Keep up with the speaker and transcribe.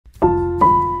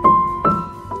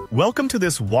Welcome to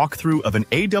this walkthrough of an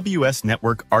AWS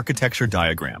network architecture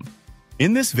diagram.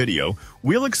 In this video,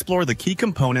 we'll explore the key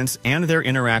components and their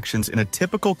interactions in a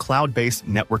typical cloud-based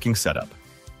networking setup.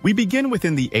 We begin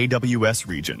within the AWS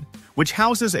region, which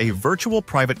houses a virtual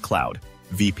private cloud,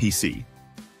 VPC.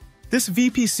 This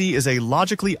VPC is a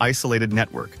logically isolated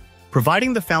network,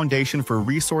 providing the foundation for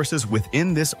resources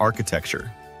within this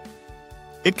architecture.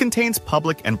 It contains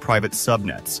public and private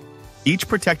subnets, each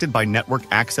protected by network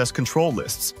access control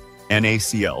lists,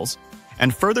 NACLs,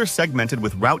 and further segmented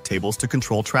with route tables to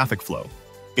control traffic flow.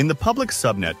 In the public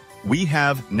subnet, we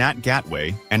have NAT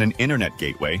Gateway and an Internet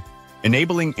Gateway,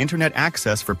 enabling internet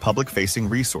access for public-facing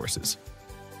resources.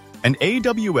 An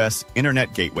AWS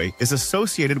Internet Gateway is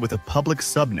associated with a public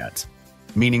subnet,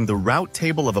 meaning the route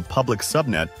table of a public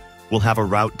subnet will have a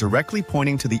route directly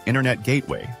pointing to the Internet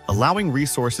Gateway, allowing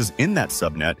resources in that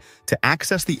subnet to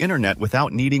access the Internet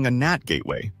without needing a NAT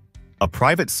gateway. A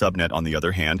private subnet, on the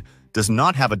other hand, does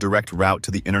not have a direct route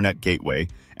to the Internet Gateway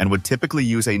and would typically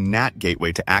use a NAT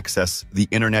gateway to access the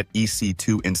Internet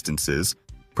EC2 instances,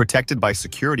 protected by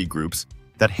security groups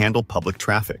that handle public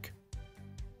traffic.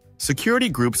 Security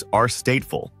groups are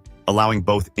stateful, allowing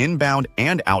both inbound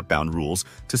and outbound rules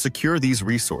to secure these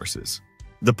resources.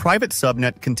 The private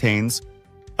subnet contains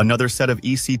another set of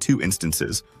EC2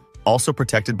 instances, also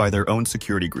protected by their own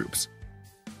security groups.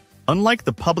 Unlike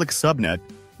the public subnet,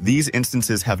 these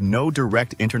instances have no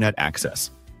direct internet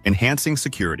access, enhancing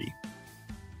security.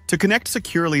 To connect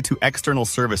securely to external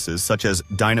services such as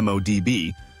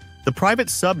DynamoBD, the private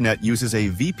subnet uses a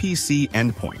VPC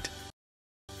endpoint.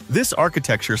 This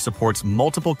architecture supports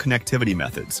multiple connectivity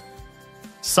methods.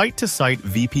 Site-to-site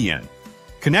VPN.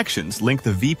 Connections link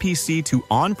the VPC to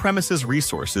on-premises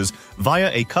resources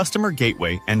via a customer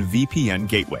gateway and VPN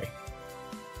gateway.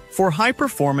 For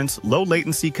high-performance,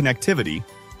 low-latency connectivity,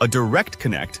 a Direct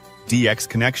Connect (DX)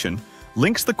 connection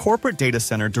links the corporate data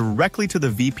center directly to the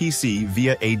VPC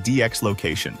via a DX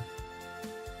location.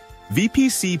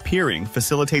 VPC peering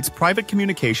facilitates private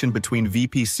communication between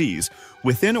VPCs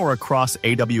within or across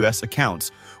AWS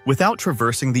accounts without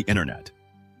traversing the Internet.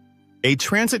 A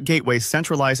transit gateway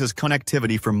centralizes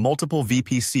connectivity for multiple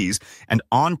VPCs and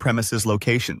on-premises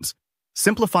locations,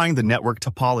 simplifying the network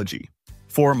topology.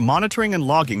 For monitoring and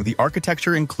logging, the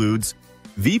architecture includes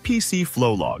VPC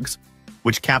flow logs,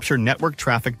 which capture network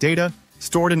traffic data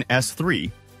stored in S3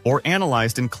 or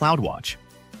analyzed in CloudWatch.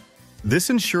 This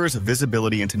ensures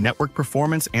visibility into network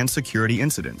performance and security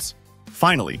incidents.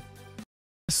 Finally,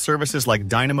 services like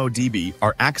DynamoDB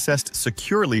are accessed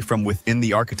securely from within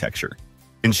the architecture,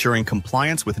 ensuring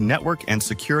compliance with network and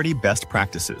security best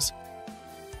practices.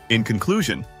 In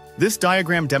conclusion, this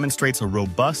diagram demonstrates a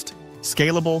robust,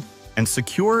 scalable, and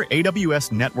secure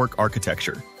AWS network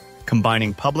architecture,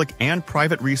 combining public and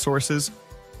private resources,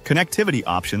 connectivity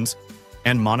options,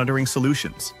 and monitoring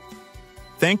solutions.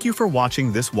 Thank you for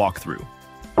watching this walkthrough.